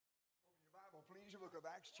book of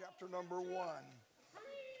Acts chapter number 1.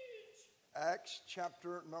 Acts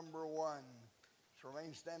chapter number 1. So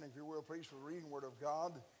remain standing, if you will, please, for the reading word of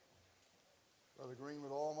God. Brother Green,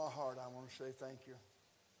 with all my heart, I want to say thank you.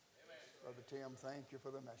 Brother Tim, thank you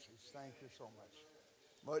for the message. Thank you so much.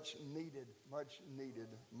 Much needed, much needed,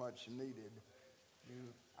 much needed.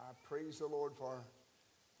 I praise the Lord for,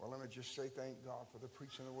 well, let me just say thank God for the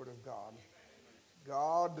preaching of the word of God.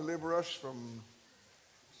 God deliver us from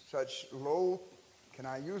such low, can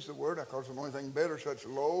I use the word? Because the only thing better, such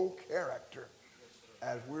low character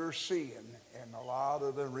as we're seeing in a lot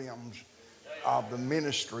of the realms of the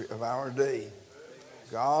ministry of our day.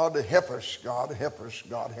 God help us, God help us,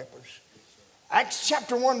 God help us. Acts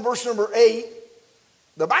chapter 1, verse number 8,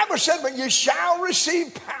 the Bible said, but you shall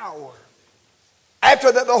receive power after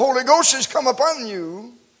that the Holy Ghost has come upon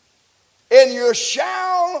you, and you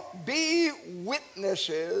shall be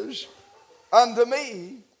witnesses unto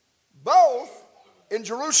me, both in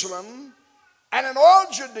Jerusalem and in all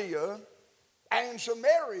Judea and in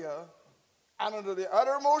Samaria and unto the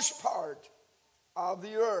uttermost part of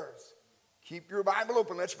the earth. Keep your Bible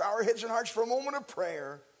open. Let's bow our heads and hearts for a moment of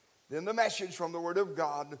prayer. Then the message from the Word of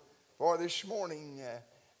God for this morning.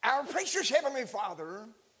 Our precious Heavenly Father,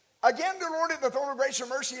 again, dear Lord, at the throne of grace and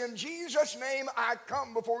mercy, in Jesus' name I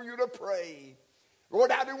come before you to pray. Lord,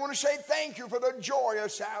 I do want to say thank you for the joy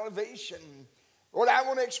of salvation. Lord, I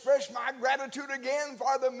want to express my gratitude again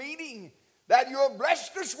for the meeting that you have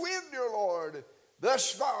blessed us with, dear Lord,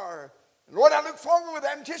 thus far. And Lord, I look forward with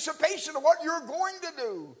anticipation of what you're going to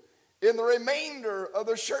do in the remainder of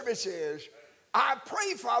the services. I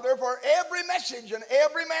pray, Father, for every message and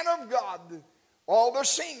every man of God, all the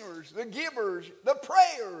singers, the givers, the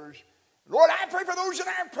prayers. Lord, I pray for those in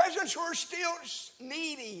our presence who are still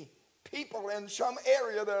needy people in some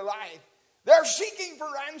area of their life. They're seeking for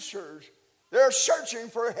answers. They're searching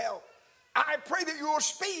for help. I pray that you will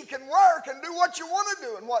speak and work and do what you want to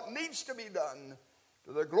do and what needs to be done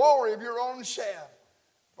to the glory of your own self.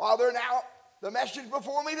 Father, now, the message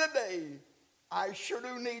before me today, I sure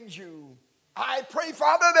do need you. I pray,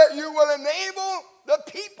 Father, that you will enable the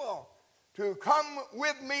people to come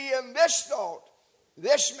with me in this thought,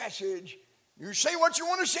 this message. You say what you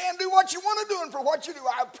want to say and do what you want to do, and for what you do,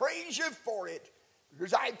 I praise you for it.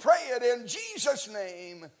 Because I pray it in Jesus'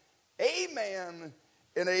 name. Amen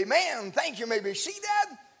and amen. Thank you. You may be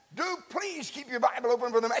seated. Do please keep your Bible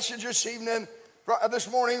open for the message this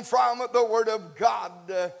morning from the Word of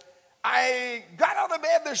God. I got out of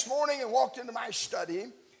bed this morning and walked into my study.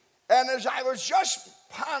 And as I was just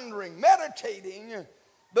pondering, meditating,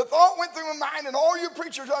 the thought went through my mind, and all you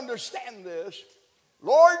preachers understand this.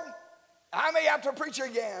 Lord, I may have to preach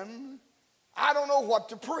again. I don't know what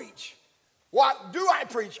to preach. What do I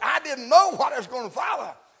preach? I didn't know what I was going to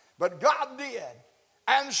follow, but God did.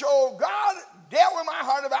 And so God dealt with my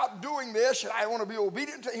heart about doing this, and I want to be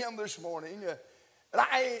obedient to him this morning. And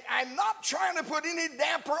I'm not trying to put any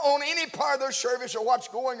damper on any part of the service or what's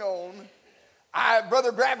going on.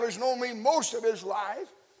 Brother Gravler's known me most of his life.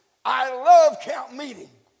 I love camp meeting.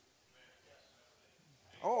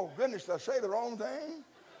 Oh, goodness, did I say the wrong thing?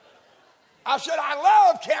 I said, I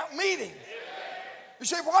love camp meeting. You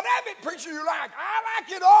say, what of it, preacher, you like? I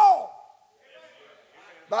like it all.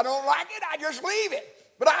 If I don't like it, I just leave it.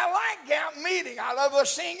 But I like camp meeting. I love the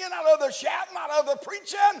singing. I love the shouting. I love the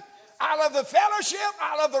preaching. I love the fellowship.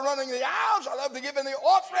 I love the running the aisles. I love the giving the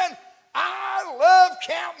offering. I love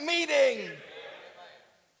camp meeting.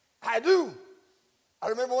 I do. I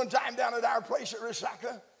remember one time down at our place at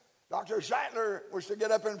Resaca, Dr. Sattler was to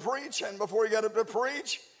get up and preach, and before he got up to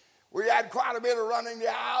preach, we had quite a bit of running the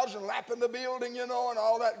aisles and lapping the building, and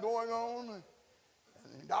all that going on.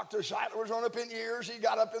 And Dr. Sattler was on up in years. He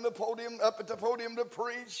got up at the podium to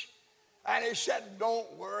preach, and he said, don't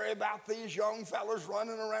worry about these young fellas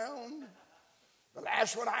running around. The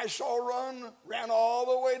last one I saw ran all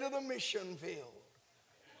the way to the mission field.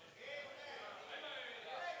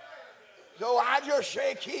 So I just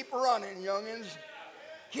say, keep running, youngins.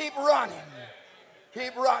 Keep running.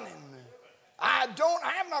 Keep running. I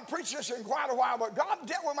have not preached this in quite a while, but God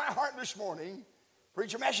dealt with my heart this morning.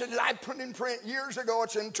 Preach a message that I put in print years ago.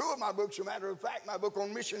 It's in 2 of my books, as a matter of fact, my book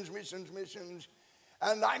on missions.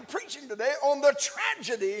 And I'm preaching today on the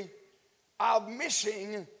tragedy of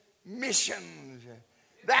missing missions.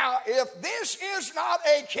 Now, if this is not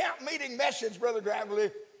a camp meeting message, Brother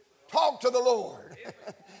Gravely, talk to the Lord.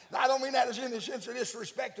 I don't mean that as any sense of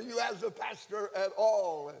disrespect to you as a pastor at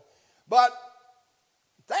all. But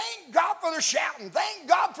thank God for the shouting. Thank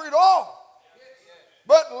God for it all.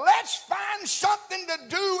 But let's find something to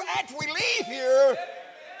do after we leave here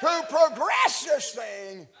to progress this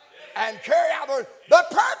thing and carry out the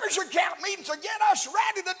purpose of camp meeting to get us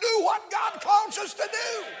ready to do what God calls us to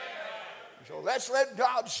do. So let's let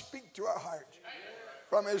God speak to our hearts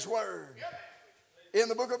from His Word. In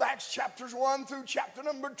the book of Acts, chapters 1 through chapter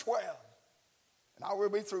number 12. And I will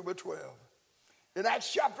be through with 12. In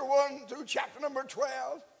Acts chapter 1 through chapter number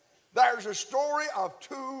 12, there's a story of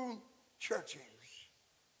two churches.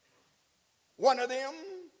 One of them,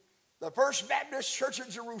 the First Baptist Church of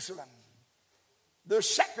Jerusalem. The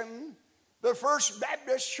second, the First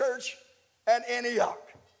Baptist Church at Antioch.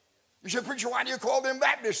 You said, preacher, why do you call them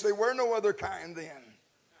Baptists? They were no other kind then.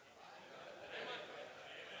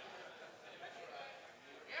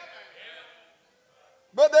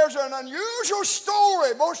 But there's an unusual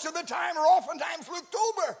story most of the time, or oftentimes looked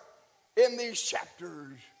over in these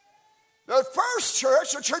chapters. The first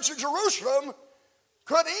church, the Church of Jerusalem,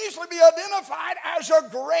 could easily be identified as a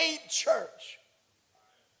great church.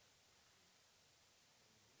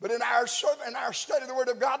 But in our study of the Word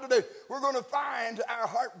of God today, we're going to find our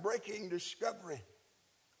heartbreaking discovery.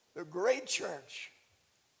 The great church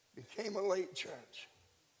became a late church.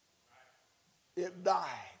 It died.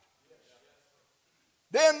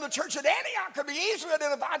 Then the church at Antioch could be easily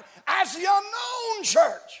identified as the unknown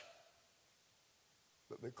church.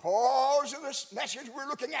 But because of this message we're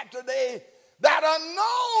looking at today, that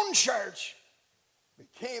unknown church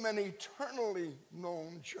became an eternally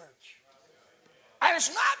known church. And it's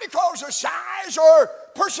not because of size or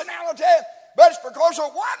personality, but it's because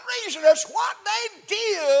of one reason. It's what they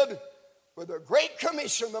did with the Great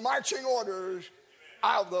Commission, the marching orders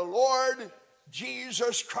of the Lord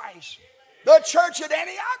Jesus Christ. The church at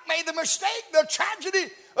Antioch made the mistake, the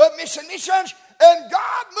tragedy of missing missions, and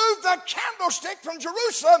God moved the candlestick from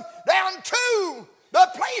Jerusalem down to the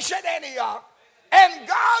place at Antioch. And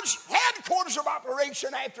God's headquarters of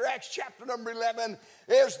operation after Acts chapter number 11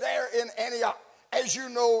 is there in Antioch. As you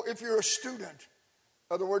know, if you're a student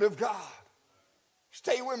of the Word of God,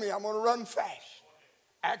 stay with me. I'm going to run fast.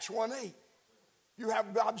 Acts 1:8. You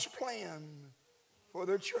have God's plan for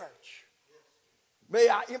the church. May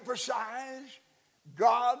I emphasize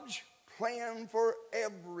God's plan for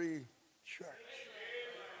every church.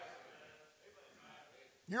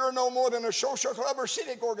 You're no more than a social club or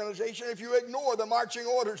civic organization if you ignore the marching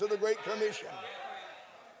orders of the Great Commission.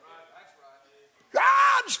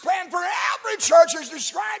 God's plan for every church is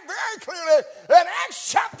described very clearly in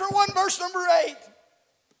Acts chapter 1, verse number 8.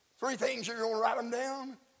 Three things, you're going to write them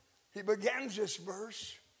down. He begins this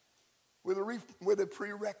verse with a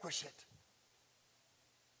prerequisite.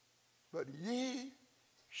 But ye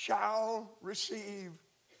shall receive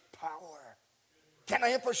power. Can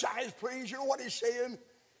I emphasize, please? You know what he's saying?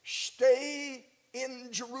 Stay in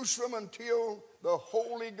Jerusalem until the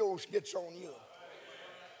Holy Ghost gets on you.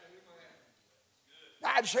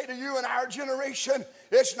 I'd say to you in our generation,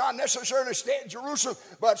 it's not necessary to stay in Jerusalem,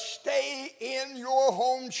 but stay in your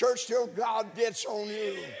home church till God gets on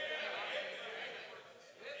you.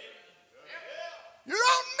 You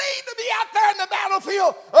don't need to be out there in the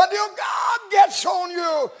battlefield until God gets on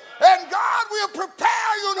you. And God will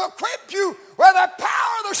prepare you and equip you with the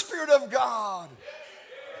power of the Spirit of God.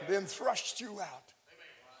 And then thrust you out.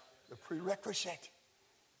 The prerequisite.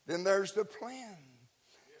 Then there's the plan.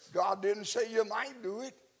 God didn't say you might do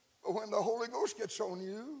it, but when the Holy Ghost gets on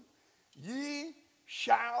you, ye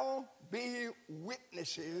shall be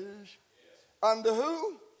witnesses unto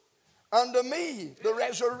who? Unto me, the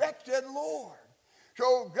resurrected Lord.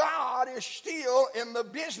 So God is still in the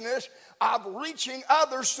business of reaching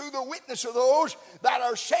others through the witness of those that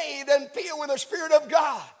are saved and filled with the Spirit of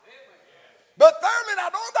God. But thirdly, I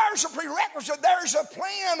know there's a prerequisite, there's a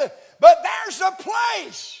plan, but there's a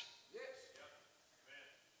place.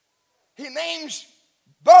 He names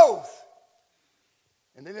both.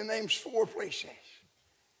 And then he names four places.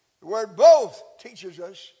 The word both teaches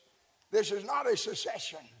us this is not a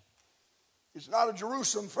secession. It's not a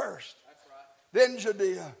Jerusalem first, then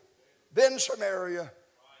Judea, then Samaria,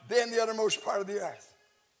 then the uttermost part of the earth.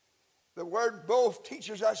 The word both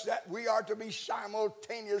teaches us that we are to be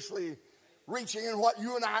simultaneously reaching in what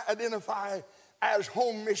you and I identify as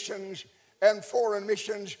home missions and foreign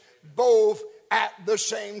missions, both at the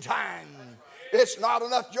same time. It's not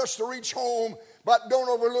enough just to reach home, but don't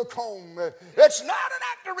overlook home. It's not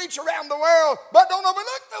enough to reach around the world, but don't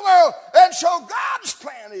overlook the world. And so God's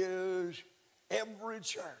plan is every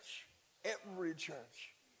church, the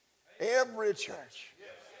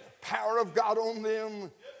power of God on them.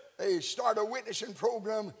 They start a witnessing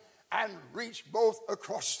program and reach both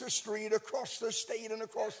across the street, across the state, and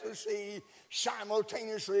across the sea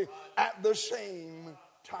simultaneously at the same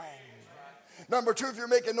time. Number two, if you're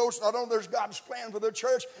making notes, not only there's God's plan for the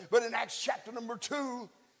church, but in Acts chapter number 2,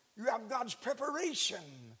 You have God's preparation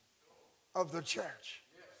of the church.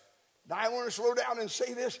 Now I want to slow down and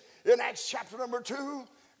say this. In Acts chapter number 2,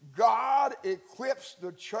 God equips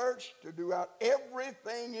the church to do out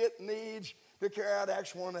everything it needs to carry out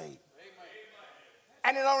Acts 1:8.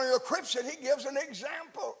 And it not only equips it, he gives an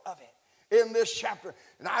example of it in this chapter.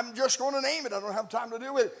 And I'm just going to name it. I don't have time to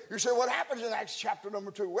do it. You say, what happens in Acts chapter number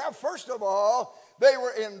 2? Well, first of all, they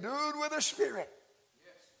were endued with the Spirit.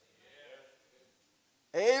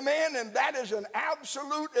 Amen. And that is an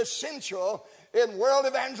absolute essential in world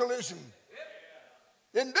evangelism.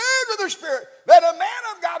 Endued with the Spirit. That a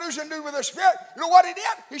man of God who's endued with the Spirit, you know what he did?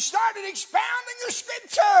 He started expounding the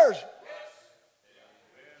Scriptures.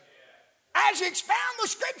 As he expounded the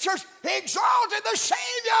Scriptures, he exalted the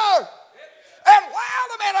Savior. And while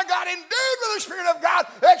the man of God, endued with the Spirit of God,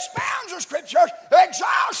 expounds the Scriptures,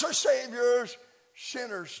 exalts the Saviors,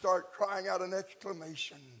 sinners start crying out an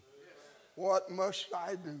exclamation. What must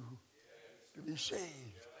I do to be saved?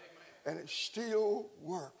 And it still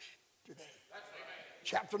works today.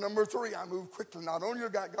 Chapter number 3, I move quickly. Not only you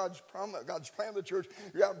got God's promise, God's plan of the church,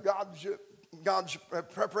 you have God's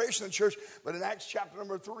preparation of the church, but in Acts chapter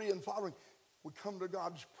number 3 and following, we come to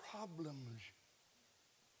God's problems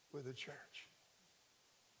with the church.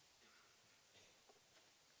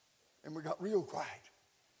 And we got real quiet.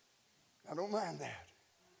 I don't mind that.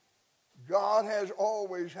 God has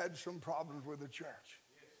always had some problems with the church.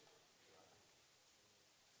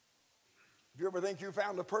 If you ever think you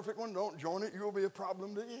found a perfect one, don't join it. You'll be a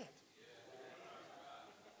problem to it.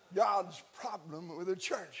 God's problem with the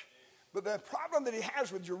church. But the problem that he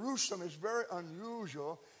has with Jerusalem is very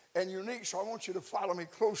unusual and unique. So I want you to follow me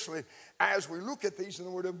closely as we look at these in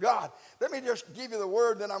the Word of God. Let me just give you the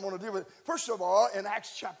word, then I'm going to deal with it. First of all, in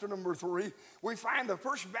Acts chapter number 3, we find the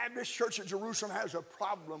First Baptist Church at Jerusalem has a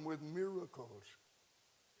problem with miracles.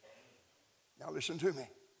 Now listen to me.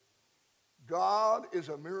 God is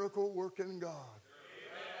a miracle-working God.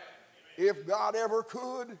 If God ever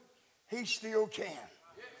could, he still can.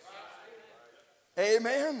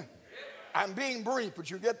 Amen? I'm being brief, but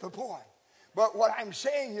you get the point. But what I'm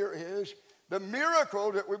saying here is the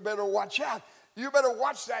miracle that we better watch out. You better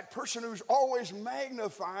watch that person who's always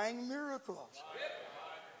magnifying miracles.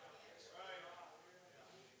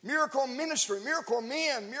 Miracle ministry, miracle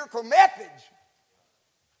men, miracle methods.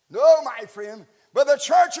 No, my friend. But the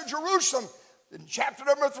church of Jerusalem, in chapter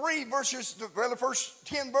number 3, the first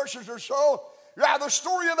 10 verses or so, you have the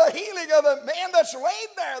story of the healing of the man that's laid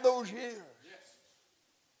there those years.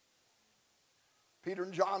 Peter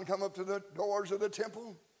and John come up to the doors of the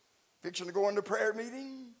temple, fixing to go into prayer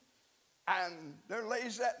meeting, and there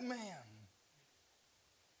lays that man.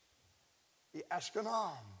 He asked an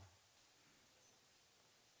arm.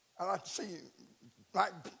 And I see,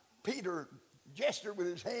 like Peter gestured with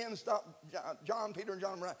his hand, stopped John, Peter, and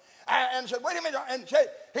John, and said, wait a minute, and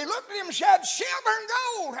said, he looked at him and said, silver and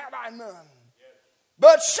gold have I none.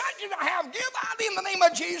 But such as I have, give I thee in the name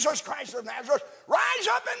of Jesus Christ of Nazareth. Rise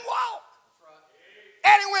up and walk.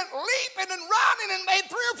 And he went leaping and running and made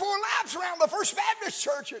 3 or 4 laps around the First Baptist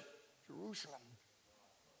Church at Jerusalem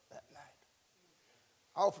that night.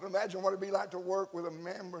 I often imagine what it'd be like to work with a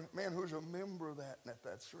man who's a member of that at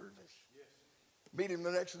that service. Meet him the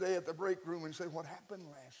next day at the break room and say, what happened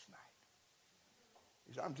last night?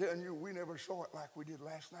 He said, I'm telling you, we never saw it like we did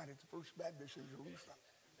last night at the First Baptist in Jerusalem.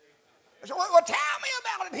 I said, well, tell me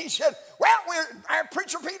about it. He said, well, our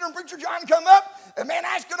preacher Peter and preacher John come up. The man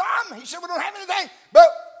asked an arm. He said, we don't have anything, but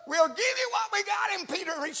we'll give you what we got. And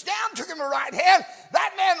Peter reached down, took him the right hand.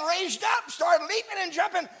 That man raised up, started leaping and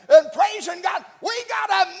jumping and praising God. We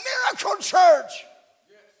got a miracle church.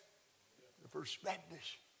 The First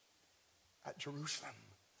Baptist at Jerusalem.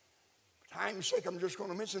 For time's sake, I'm just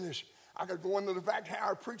going to mention this. I could go into the fact how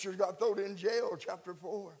our preachers got thrown in jail, chapter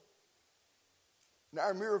 4. And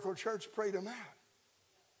our miracle church prayed them out.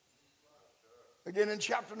 Again, in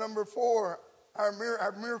chapter number 4,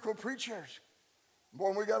 our miracle preachers.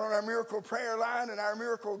 When we got on our miracle prayer line and our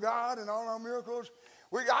miracle God and all our miracles,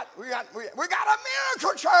 we got a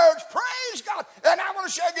miracle church. Praise God. And I want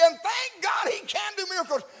to say again, thank God he can do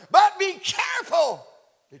miracles. But be careful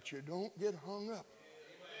that you don't get hung up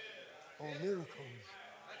on miracles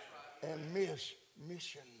and miss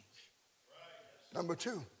missions. Number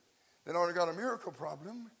 2. They not only got a miracle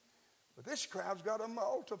problem, but this crowd's got a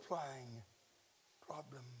multiplying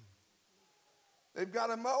problem. They've got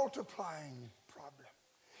a multiplying problem.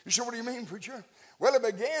 You say, what do you mean, preacher? Well, it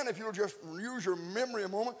began, if you'll just use your memory a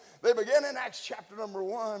moment, they began in Acts chapter number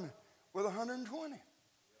 1 with 120.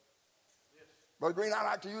 Brother Green, I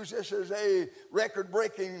like to use this as a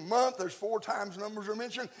record-breaking month. There's 4 times numbers are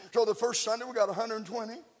mentioned. So the first Sunday we got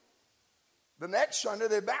 120. The next Sunday,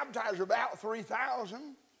 they baptized about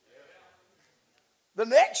 3,000. The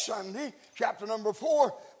next Sunday, chapter number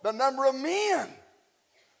 4, the number of men.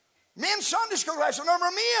 Men's Sunday school class, the number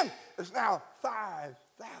of men is now 5,000.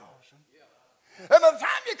 And by the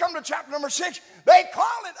time you come to chapter number 6, they call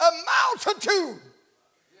it a multitude.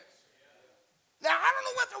 Now, I don't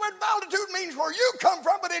know what the word multitude means where you come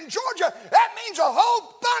from, but in Georgia, that means a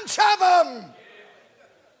whole bunch of them.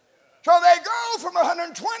 So they go from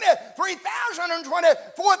 120, 3,000, 120,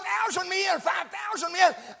 4,000 men, 5,000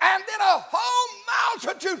 men, and then a whole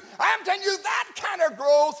multitude. I'm telling you, that kind of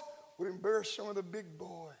growth would embarrass some of the big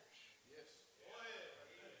boys.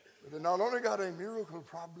 But they not only got a miracle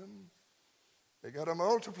problem, they got a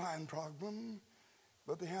multiplying problem,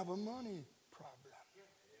 but they have a money problem.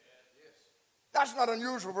 That's not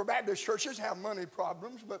unusual for Baptist churches to have money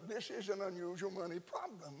problems, but this is an unusual money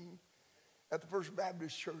problem at the First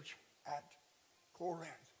Baptist Church at Corinth.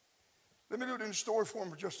 Let me do it in story form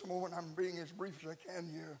for just a moment. I'm being as brief as I can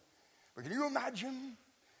here. But can you imagine,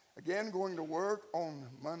 again, going to work on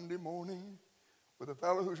Monday morning with a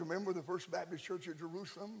fellow who's a member of the First Baptist Church at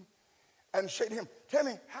Jerusalem and say to him, tell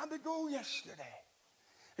me, how'd it go yesterday?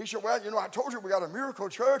 He said, well, I told you we got a miracle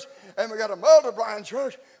church and we got a multiplying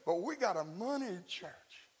church, but we got a money church.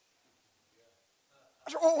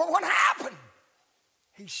 I said, well, what happened?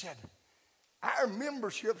 He said, our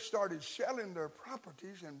membership started selling their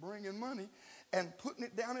properties and bringing money and putting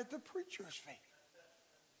it down at the preacher's feet.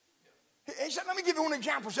 He said, let me give you one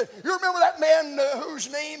example. He said, you remember that man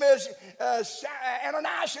whose name is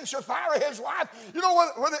Ananias and Sapphira, his wife? You know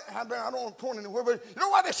what I don't want to point anywhere, but you know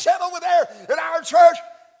what they said over there in our church?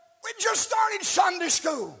 We just started Sunday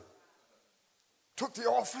school. Took the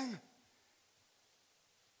offering,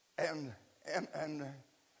 and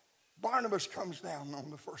Barnabas comes down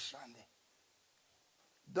on the first Sunday.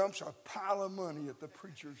 Dumps a pile of money at the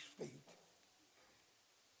preacher's feet.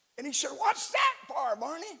 And he said, what's that for,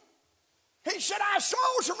 Barney? He said, I sold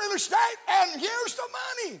some real estate and here's the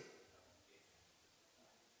money.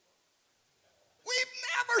 We've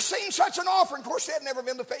never seen such an offering. Of course, they had never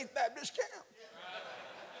been to Faith Baptist Camp.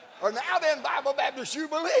 Or now then, Bible Baptist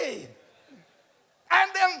Jubilee. And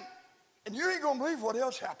you ain't going to believe what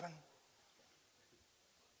else happened.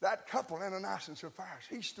 That couple, Ananias and Sapphira,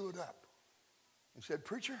 he stood up and said,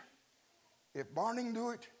 preacher, if Barney do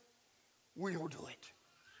it, we'll do it.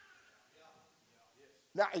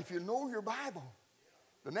 Now, if you know your Bible,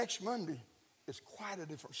 the next Monday is quite a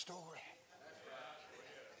different story.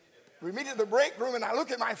 We meet at the break room, and I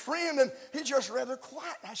look at my friend, and he's just rather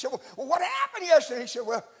quiet. I said, well, what happened yesterday? He said,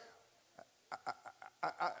 well,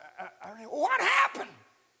 what happened?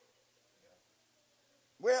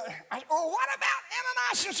 Well, I said, well, what about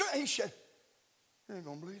Ananias and Sapphira? He said, you ain't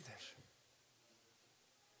going to believe this.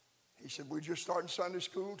 He said, we just started Sunday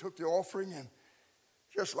school, took the offering, and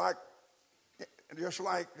just like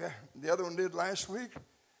the other one did last week,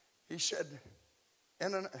 he said,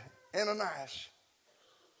 Ananias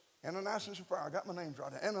and Sapphira, I got my names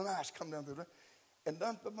right. Ananias come down there and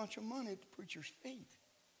dumped a bunch of money at the preacher's feet.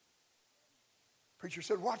 Preacher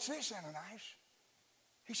said, what's this, Ananias?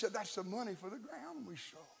 He said, that's the money for the ground we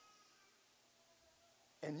sold.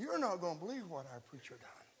 And you're not going to believe what our preacher done.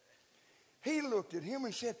 He looked at him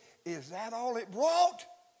and said, is that all it brought?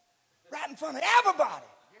 Right in front of everybody.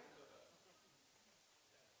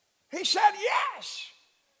 He said, yes.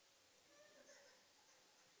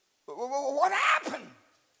 What happened?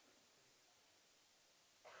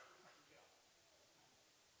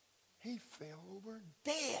 He fell over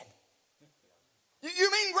dead. You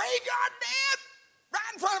mean graveyard dead?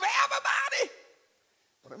 Right in front of everybody?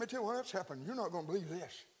 Well, let me tell you what else happened. You're not going to believe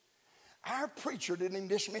this. Our preacher didn't even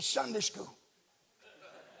dismiss Sunday school.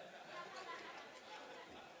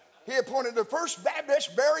 He appointed the First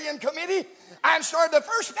Baptist Burying Committee and started the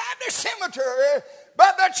First Baptist Cemetery,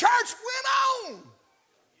 but the church went on.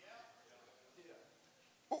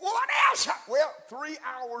 What else? Well, 3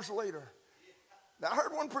 hours later. Now, I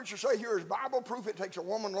heard one preacher say here is Bible proof it takes a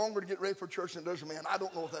woman longer to get ready for church than it does a man. I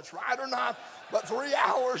don't know if that's right or not, but 3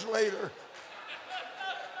 hours later.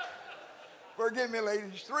 Forgive me,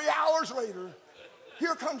 ladies. 3 hours later,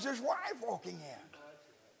 here comes his wife walking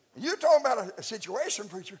in. You're talking about a situation,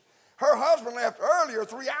 preacher. Her husband left earlier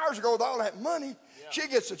 3 hours ago with all that money. Yeah. She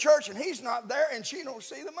gets to church and he's not there and she don't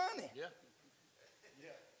see the money. Yeah.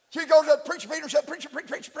 She goes up to Preacher Peter and said, Preacher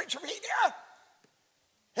Peter,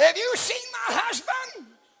 have you seen my husband?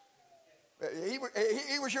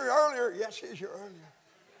 He was here earlier. Yes, he was here earlier.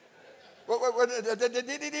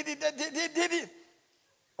 Did he?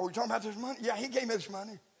 Oh, you talking about this money? Yeah, he gave me this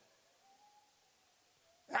money.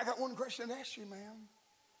 And I got one question to ask you, ma'am.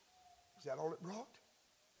 Is that all it brought?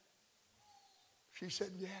 She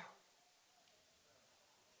said, yeah.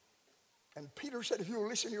 And Peter said, if you'll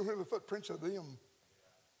listen, you'll hear the footprints of them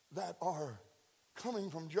that are coming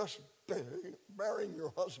from just burying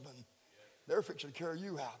your husband. They're fixing to carry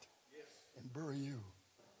you out and bury you.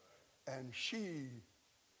 And she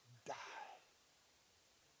died.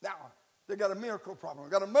 Now, they got a miracle problem.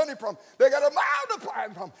 They got a money problem. They got a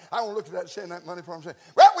multiplying problem. I won't look at that saying that money problem. Saying,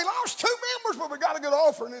 well, we lost 2 members, but we got a good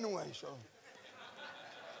offering anyway. So,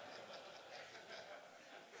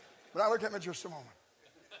 but now look at me just a moment.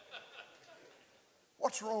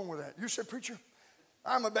 What's wrong with that? You said, preacher,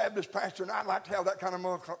 I'm a Baptist pastor, and I'd like to have that kind of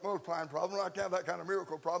multiplying problem. I'd like to have that kind of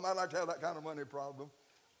miracle problem. I'd like to have that kind of money problem.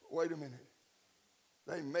 Wait a minute.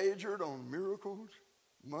 They majored on miracles,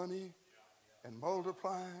 money, and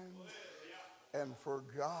multiplying, and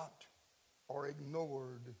forgot or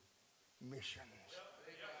ignored missions.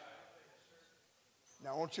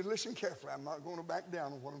 Now, I want you to listen carefully. I'm not going to back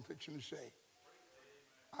down on what I'm fixing to say.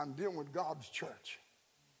 I'm dealing with God's church.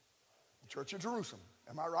 The Church of Jerusalem.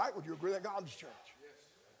 Am I right? Would you agree that God's church?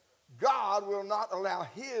 God will not allow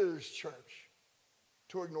his church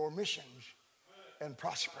to ignore missions and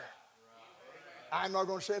prosper. I'm not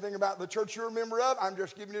going to say anything about the church you're a member of. I'm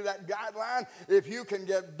just giving you that guideline. If you can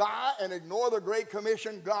get by and ignore the Great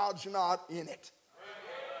Commission, God's not in it.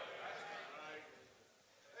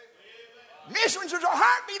 Missions is a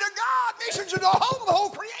heartbeat of God. Missions is the whole of the whole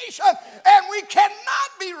creation. And we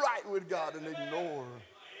cannot be right with God and ignore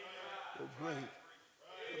the Great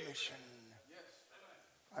Commission.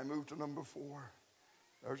 I move to number 4.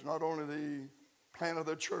 There's not only the plan of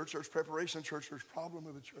the church, there's preparation of the church, there's problem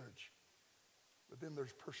of the church. But then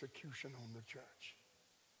there's persecution on the church.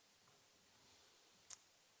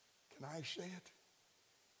 Can I say it?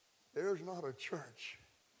 There's not a church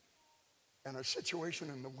and a situation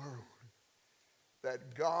in the world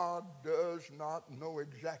that God does not know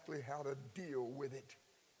exactly how to deal with it.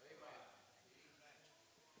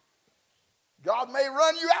 God may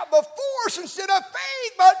run you out by force instead of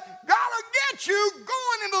faith, but God will get you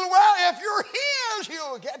going into the world. If you're his,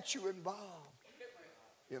 he'll get you involved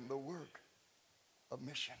in the work of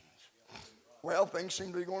missions. Well, things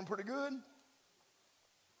seem to be going pretty good.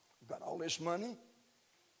 We've got all this money.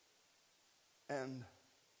 And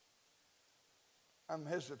I'm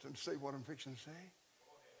hesitant to say what I'm fixing to say.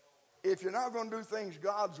 If you're not going to do things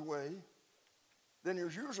God's way, then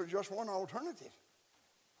there's usually just one alternative.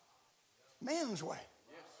 Man's way.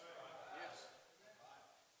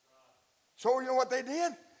 So you know what they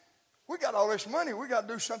did? We got all this money. We got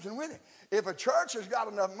to do something with it. If a church has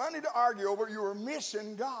got enough money to argue over, you are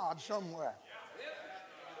missing God somewhere.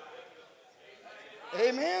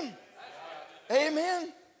 Amen.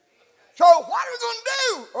 Amen. So what are we going to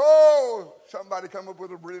do? Oh, somebody come up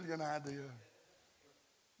with a brilliant idea.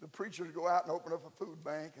 The preachers go out and open up a food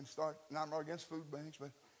bank and start, and I'm not against food banks, but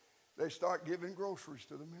they start giving groceries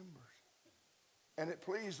to the members. And it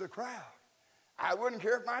pleased the crowd. I wouldn't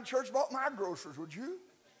care if my church bought my groceries, would you?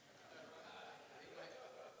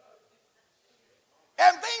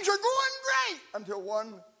 And things are going great until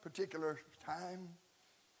one particular time.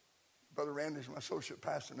 Brother Randy's my associate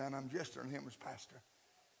pastor now, and I'm gesturing him as pastor.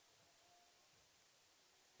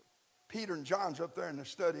 Peter and John's up there in the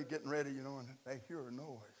study getting ready, you know, and they hear a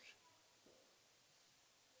noise.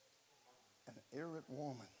 An errant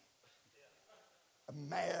woman. A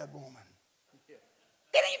mad woman.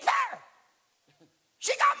 It ain't fair.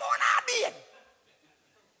 She got more than I did.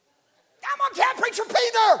 I'm going to tell Preacher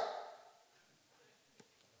Peter.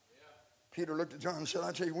 Peter looked at John and said,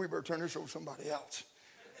 I tell you, we better turn this over to somebody else.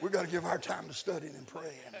 We've got to give our time to studying and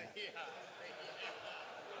praying.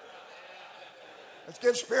 Let's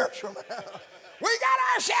get spiritual now. We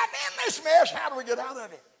got ourselves in this mess. How do we get out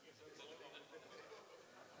of it?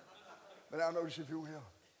 But now notice, if you will,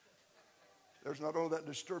 there's not only that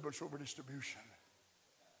disturbance over distribution,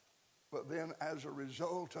 but then as a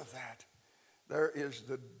result of that, there is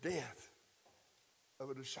the death of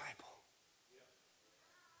a disciple.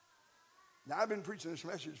 Now, I've been preaching this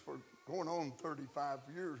message for going on 35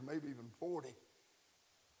 years, maybe even 40.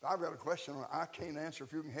 I've got a question I can't answer.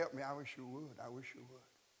 If you can help me, I wish you would. I wish you would.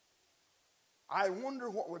 I wonder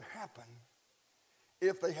what would happen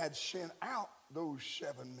if they had sent out those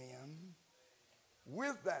 7 men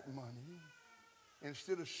with that money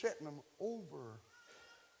instead of setting them over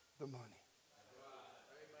the money.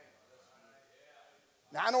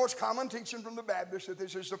 Now, I know it's common teaching from the Baptists that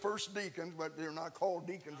this is the first deacons, but they're not called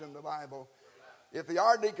deacons in the Bible. If they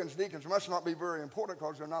are deacons, deacons must not be very important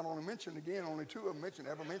because they're not only mentioned again, only 2 of them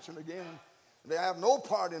ever mentioned again. They have no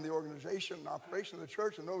part in the organization and operation of the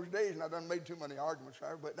church in those days, and I done made too many arguments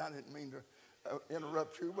there, but I didn't mean to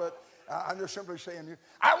interrupt you, but I'm just simply saying,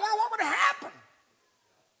 I wonder what would happen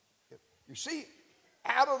You see,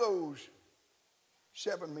 out of those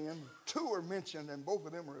 7 men, 2 are mentioned, and both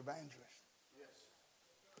of them were evangelists.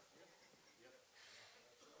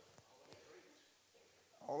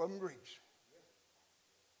 All of them Greeks.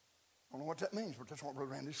 I don't know what that means, but that's what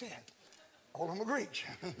Brother Randy said. All of them are Greeks.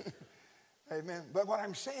 Amen. But what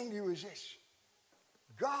I'm saying to you is this.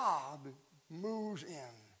 God moves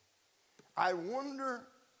in. I wonder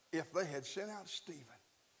if they had sent out Stephen.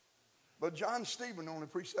 But John Stephen only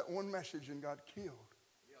preached that one message and got killed.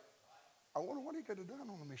 I wonder what he could have done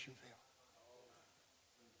on the mission field.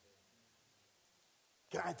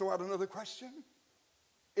 Can I throw out another question?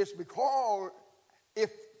 It's because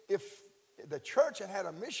if the church had had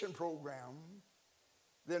a mission program,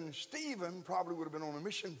 then Stephen probably would have been on a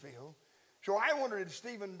mission field. So I wonder, did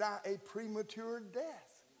Stephen die a premature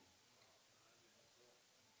death?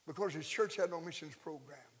 Because his church had no missions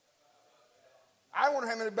program. I wonder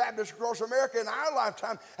how many Baptists across America in our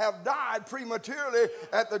lifetime have died prematurely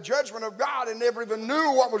at the judgment of God and never even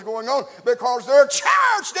knew what was going on because their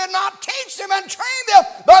church did not teach them and train them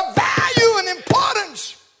the value and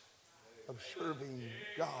importance of serving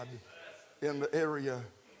God in the area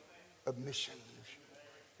of missions.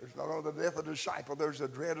 There's not only the death of the disciple, there's the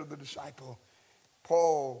dread of the disciple.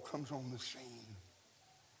 Paul comes on the scene.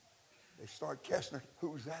 They start casting,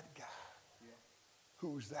 who's that guy?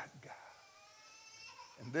 Who's that guy?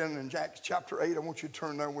 And then in Acts chapter 8, I want you to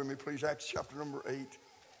turn there with me, please. Acts chapter number 8.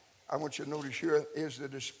 I want you to notice here is the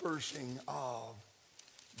dispersing of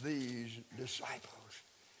these disciples.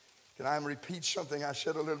 Can I repeat something I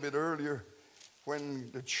said a little bit earlier?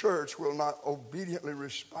 When the church will not obediently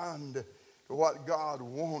respond to what God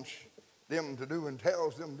wants them to do and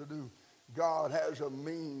tells them to do, God has a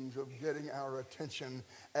means of getting our attention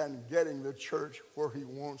and getting the church where he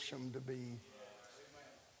wants them to be,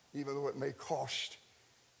 even though it may cost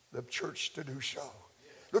the church to do so.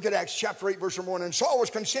 Look at Acts chapter 8, verse 1. And Saul was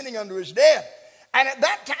consenting unto his death. And at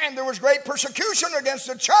that time there was great persecution against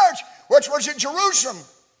the church, which was at Jerusalem.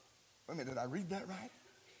 Wait a minute, did I read that right?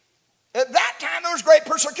 At that time there was great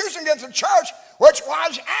persecution against the church, which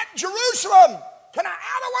was at Jerusalem. Can I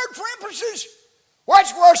add a word for emphasis?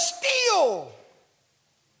 Which were still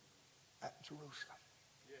at Jerusalem.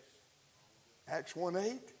 Acts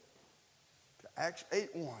 1:8 to Acts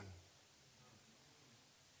 8:1.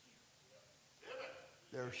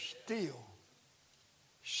 They're still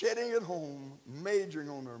sitting at home, majoring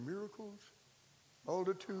on their miracles,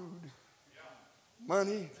 multitude,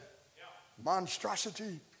 money,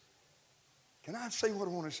 monstrosity. Can I say what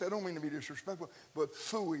I want to say? I don't mean to be disrespectful, but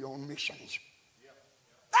phooey on missions.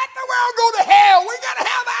 Let the world go to hell. We got to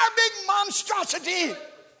have our big monstrosity.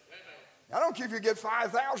 I don't care if you get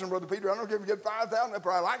 5,000, Brother Peter. I don't care if you get 5,000. But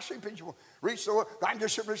I like to see people reach the world. I'm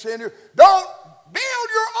just simply saying to you, don't build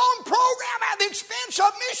your own program at the expense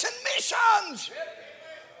of missions.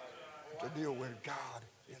 To deal with God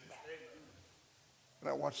in that.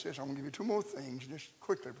 Now watch this. I'm going to give you 2 more things. Just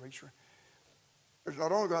quickly, preacher. There's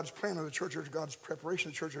not only God's plan of the church, there's God's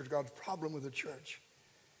preparation of the church, there's God's problem with the church.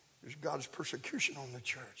 There's God's persecution on the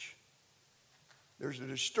church. There's the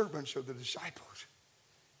disturbance of the disciples.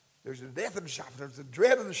 There's the death of the disciples. There's the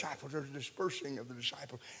dread of the disciples. There's the dispersing of the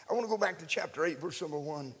disciples. I want to go back to chapter 8, verse number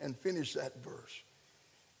 1, and finish that verse.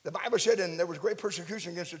 The Bible said, and there was great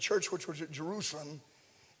persecution against the church which was at Jerusalem,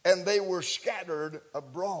 and they were scattered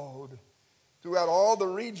abroad throughout all the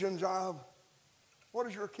regions of, what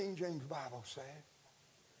does your King James Bible say?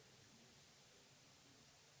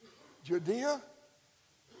 Judea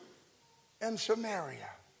and Samaria.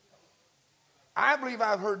 I believe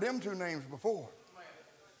I've heard them 2 names before.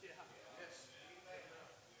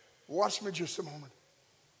 Watch me just a moment.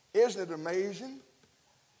 Isn't it amazing?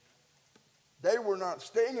 They were not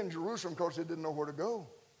staying in Jerusalem because they didn't know where to go.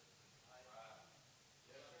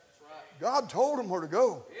 God told them where to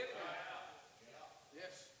go.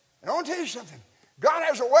 And I want to tell you something. God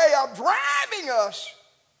has a way of driving us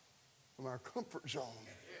from our comfort zone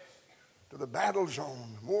to the battle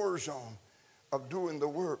zone, war zone of doing the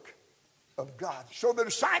work of God. So the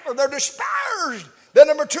disciples, they're dispersed. Then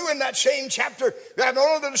number 2 in that same chapter, you have not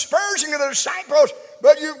only the dispersing of the disciples,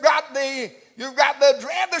 but you've got the dread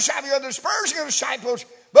of the disciples, you have the dispersing of the disciples.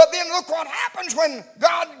 But then look what happens when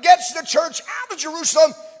God gets the church out of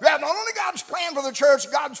Jerusalem. You have not only God's plan for the church,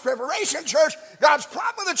 God's preparation of the church, God's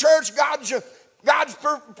problem of the church, God's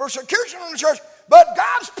persecution of the church, but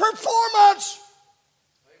God's performance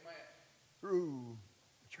through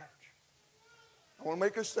the church. I want to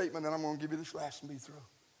make a statement, and I'm going to give you this last and be through.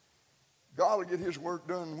 God will get his work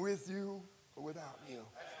done with you or without you.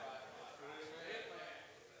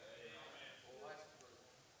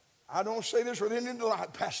 I don't say this with any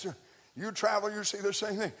delight, Pastor. You travel, you see the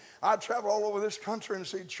same thing. I travel all over this country and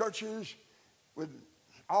see churches with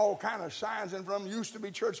all kind of signs in front of them. Used to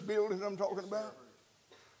be church buildings I'm talking about.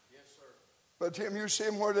 Yes, sir. But Tim, you see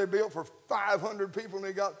them where they built for 500 people and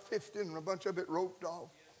they got 50 and a bunch of it roped off.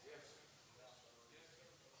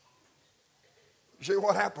 You see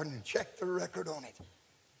what happened? Check the record on it.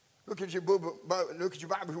 Look at your Bible,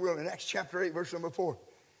 if you will, in Acts chapter 8, verse number 4.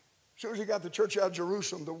 As soon as he got the church out of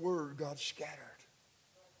Jerusalem, the word got scattered.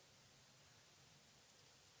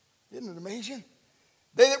 Isn't it amazing?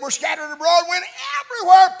 They that were scattered abroad went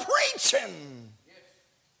everywhere preaching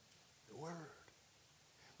the word.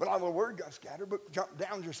 But all the word got scattered, but jump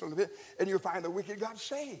down just a little bit, and you'll find the wicked got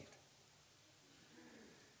saved.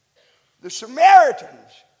 The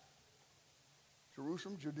Samaritans,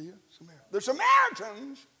 Jerusalem, Judea, Samaria. The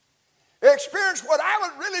Samaritans experienced what I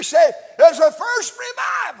would really say is the first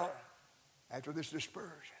revival after this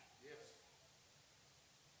dispersion. Yes.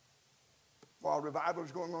 While revival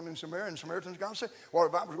is going on in Samaria, and Samaritans got saved, while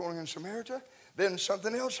revival is going on in Samaria, then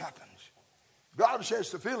something else happens. God says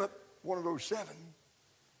to Philip, one of those 7,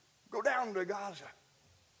 go down to Gaza.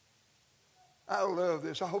 I love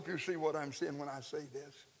this. I hope you see what I'm saying when I say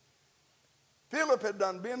this. Philip had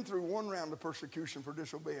been through one round of persecution for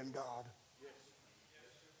disobeying God. Yes.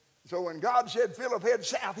 So when God said, Philip, head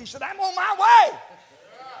south, he said, I'm on my way.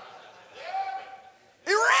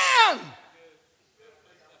 He ran.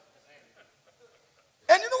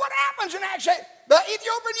 And you know what happens in Acts 8? The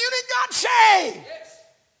Ethiopian eunuch got saved. Yes.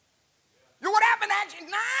 You know what happened in Acts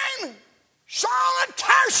 9? Saul of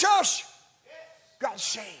Tarsus got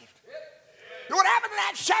saved. You know what happened in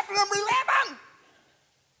Acts chapter number 11?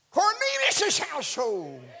 Cornelius'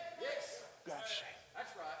 household got saved.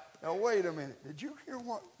 That's right. Now wait a minute. Did you hear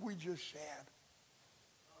what we just said?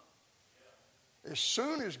 As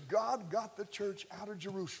soon as God got the church out of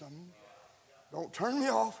Jerusalem, don't turn me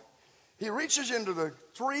off, he reaches into the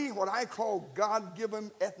 3 what I call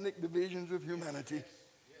God-given ethnic divisions of humanity.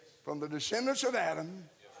 From the descendants of Adam,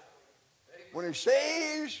 when he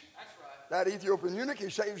saves that Ethiopian eunuch, he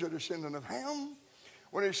saves a descendant of Ham.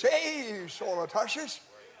 When he saves Saul of Tarsus,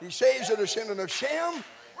 he saves a descendant of Shem.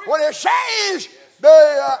 When he saves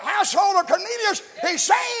the household of Cornelius, he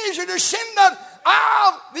saves a descendant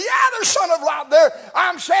of the other son of Lot there.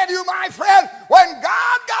 I'm saying to you, my friend, when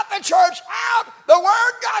God got the church out, the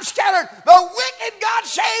word got scattered, the wicked got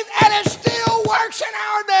saved, and it still works in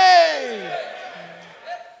our day.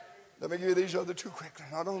 Let me give you these other 2 quickly.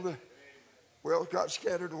 Not only the wealth got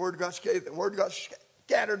scattered, the word got scattered,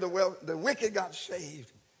 the wicked got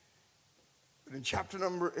saved. But in chapter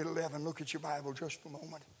number 11, look at your Bible just for a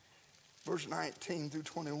moment. Verse 19 through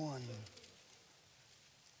 21.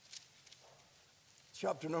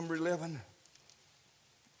 Chapter number 11,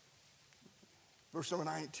 verse number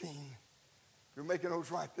 19. If you're making those,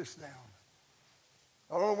 write this down.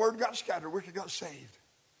 Although the word got scattered, wicked got saved.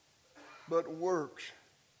 But works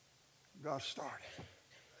got started.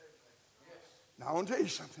 Now I want to tell you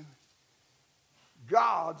something.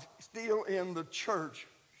 God's still in the church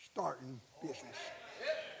starting business.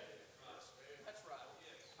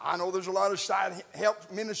 I know there's a lot of side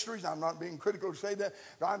help ministries. I'm not being critical to say that.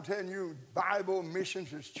 But I'm telling you, Bible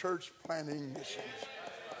missions is church planting missions.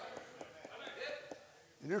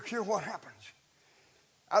 And you care what happens.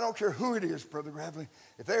 I don't care who it is, Brother Gravely.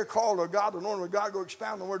 If they're called to God, anointed with God, go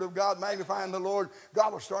expound the word of God, magnifying the Lord,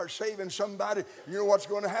 God will start saving somebody. You know what's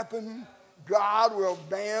going to happen? God will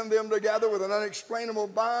band them together with an unexplainable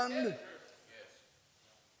bond.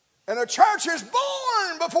 And a church is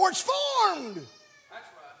born before it's formed.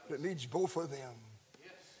 It needs both of them.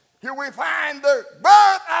 Yes. Here we find the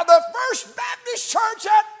birth of the first Baptist church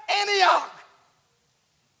at Antioch.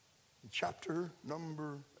 In chapter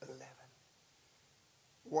number 11.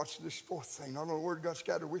 Watch this 4th thing. Not only the word got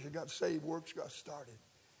scattered, wicked got saved, works got started.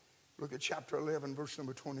 Look at chapter 11, verse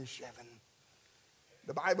number 27.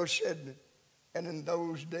 The Bible said, and in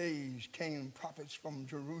those days came prophets from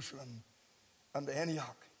Jerusalem unto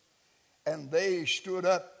Antioch. And they stood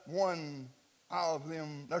up one of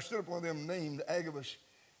them, there stood up one of them named Agabus.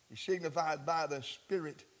 He signified by the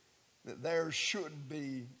Spirit that there should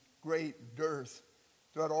be great dearth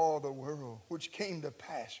throughout all the world, which came to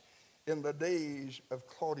pass in the days of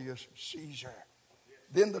Claudius Caesar.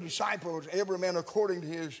 Then the disciples, every man according to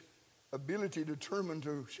his ability, determined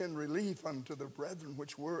to send relief unto the brethren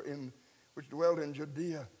which dwelt in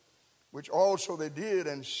Judea, which also they did,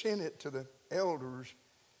 and sent it to the elders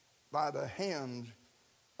by the hand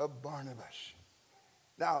of Barnabas.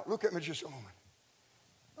 Now, look at me just a moment.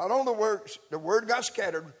 Not only the word got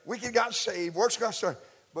scattered, wicked got saved, works got started,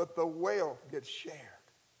 but the wealth gets shared.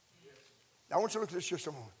 Now, I want you to look at this just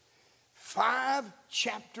a moment. 5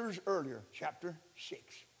 chapters earlier, chapter 6,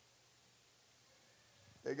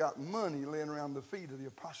 they got money laying around the feet of the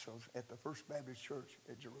apostles at the First Baptist Church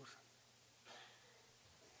at Jerusalem.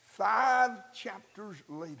 5 chapters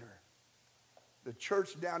later, the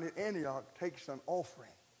church down in Antioch takes an offering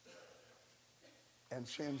and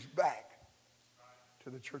sends back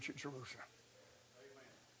to the church at Jerusalem.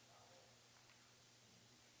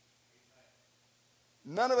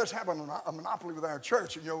 None of us have a monopoly with our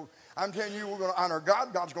church. And, I'm telling you, we're going to honor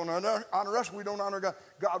God. God's going to honor us. We don't honor God.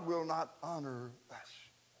 God will not honor us.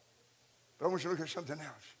 But I want you to look at something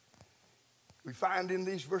else. We find in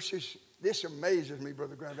these verses, this amazes me,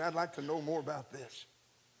 Brother Grant. I'd like to know more about this.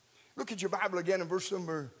 Look at your Bible again in verse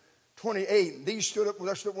number 28. These stood up,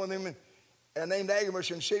 there stood one of them and named Agabus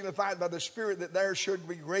and signified by the Spirit that there should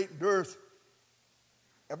be great dearth.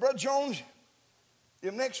 Now, Brother Jones,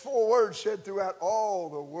 the next 4 words said throughout all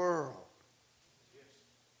the world.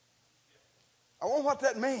 I wonder what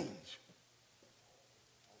that means.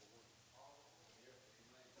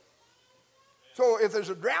 So if there's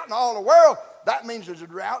a drought in all the world, that means there's a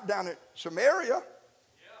drought down at Samaria,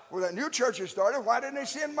 where that new church has started. Why didn't they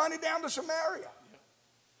send money down to Samaria?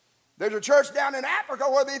 There's a church down in Africa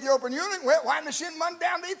where the Ethiopian eunuch went. Why didn't they send money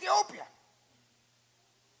down to Ethiopia?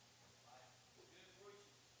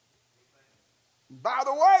 By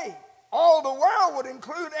the way, all the world would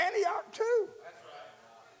include Antioch too.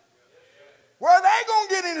 Where are they going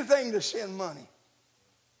to get anything to send money?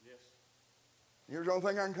 Here's the only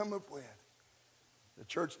thing I can come up with. The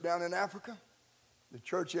church down in Africa, the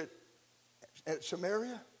church at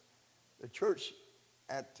Samaria, the church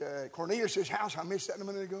at Cornelius' house, I missed that a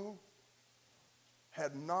minute ago,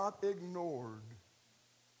 had not ignored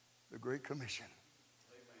the Great Commission.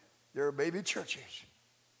 They were baby churches.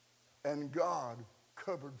 And God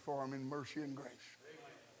covered for them in mercy and grace.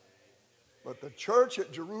 But the church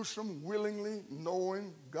at Jerusalem, willingly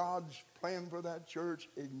knowing God's plan for that church,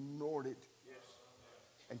 ignored it.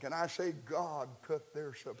 And can I say God cut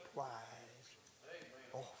their supplies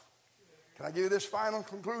off? Can I give you this final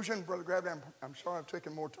conclusion? Brother Gravity, I'm sorry I've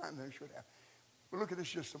taken more time than I should have. But look at this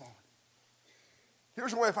just a moment.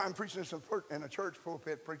 Here's the way if I'm preaching in a church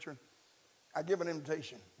pulpit preacher, I give an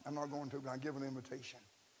invitation. I'm not going to, but I give an invitation.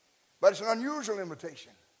 But it's an unusual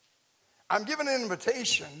invitation. I'm giving an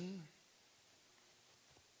invitation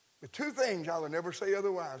with 2 things I would never say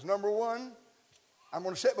otherwise. Number 1, I'm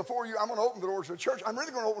going to set before you, I'm going to open the doors of the church. I'm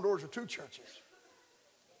really going to open the doors of 2 churches.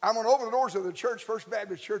 I'm going to open the doors of the church, First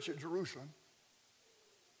Baptist Church at Jerusalem.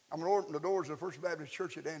 I'm going to open the doors of the First Baptist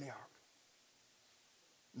Church at Antioch.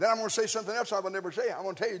 Then I'm going to say something else I would never say. I'm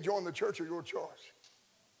going to tell you, join the church of your choice.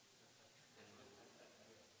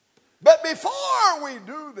 But before we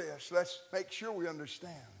do this, let's make sure we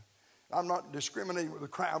understand. I'm not discriminating with the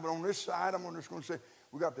crowd, but on this side, I'm just going to say,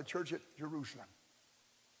 we got the church at Jerusalem.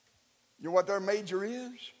 You know what their major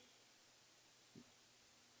is?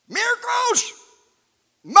 Miracles,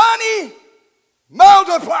 money,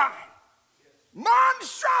 multiply,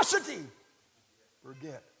 monstrosity.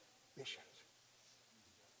 Forget missions.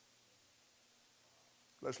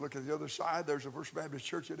 Let's look at the other side. There's the First Baptist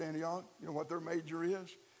Church at Antioch. You know what their major is?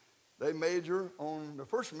 They major on, the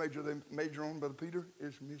first major they major on, Brother Peter,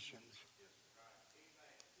 is missions.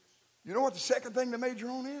 You know what the second thing to major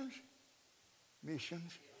on is?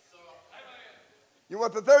 Missions. You know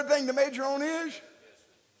what the third thing to major on is?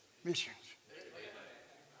 Missions.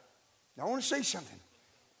 Now I want to say something.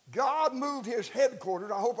 God moved his headquarters.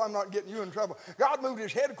 I hope I'm not getting you in trouble. God moved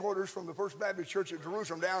his headquarters from the First Baptist Church at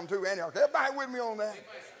Jerusalem down to Antioch. Everybody with me on that?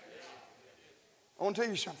 I want to tell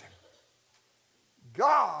you something.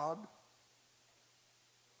 God,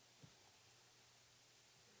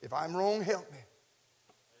 if I'm wrong, help me.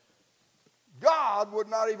 God would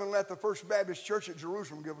not even let the First Baptist Church at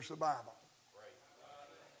Jerusalem give us the Bible.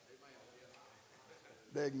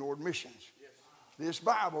 They ignored missions. This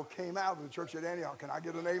Bible came out of the church at Antioch. Can I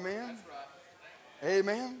get an amen?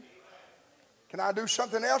 Amen. Can I do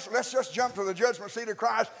something else? Let's just jump to the judgment seat of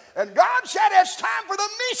Christ. And God said it's time for the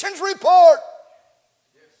missions report.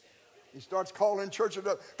 He starts calling churches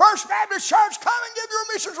up. First Baptist Church, come and give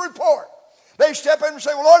your missions report. They step in and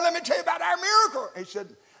say, well, Lord, let me tell you about our miracle. He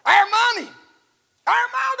said, our money, our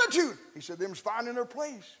multitude. He said, them's finding their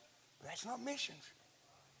place. But that's not missions.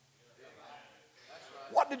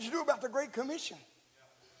 What did you do about the Great Commission?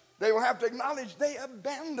 They will have to acknowledge they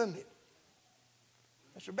abandoned it.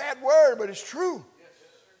 That's a bad word, but it's true.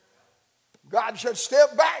 God said,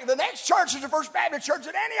 step back. The next church is the First Baptist Church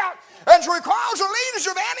at Antioch. And so he calls the leaders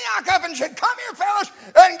of Antioch up and said, come here, fellas,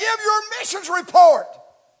 and give your missions report.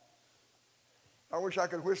 I wish I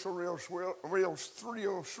could whistle real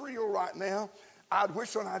shrill right now. I'd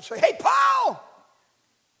whistle and I'd say, hey, Paul,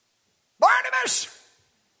 Barnabas,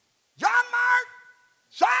 John Mark,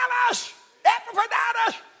 Silas,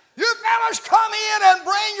 Epaphroditus, you fellas come in and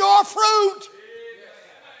bring your fruit.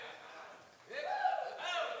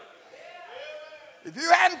 If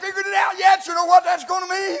you hadn't figured it out yet, you know what that's going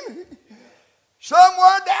to mean?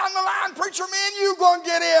 Somewhere down the line, preacher, me and you going to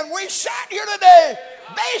get in. We sat here today.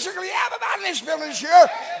 Basically, everybody in this building is here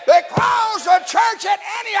because the church at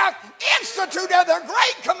Antioch instituted the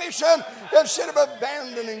Great Commission instead of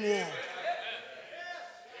abandoning it.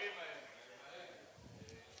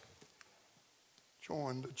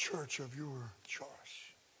 Join the church of your choice.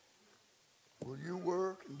 Will you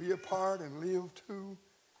work and be a part and live to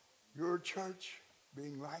your church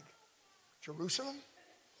being like Jerusalem?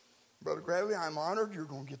 Brother Bradley, I'm honored you're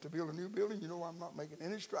going to get to build a new building. You know I'm not making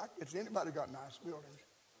any strike. It's anybody got nice buildings.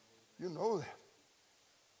 You know that.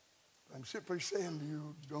 I'm simply saying to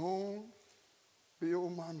you, don't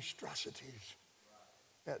build monstrosities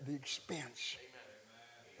at the expense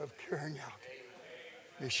of carrying out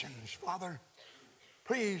missions. Father,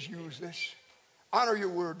 please use this. Honor your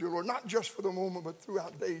word, dear Lord, not just for the moment, but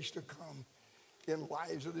throughout days to come in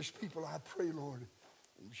lives of this people. I pray, Lord,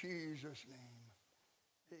 in Jesus' name,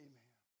 amen.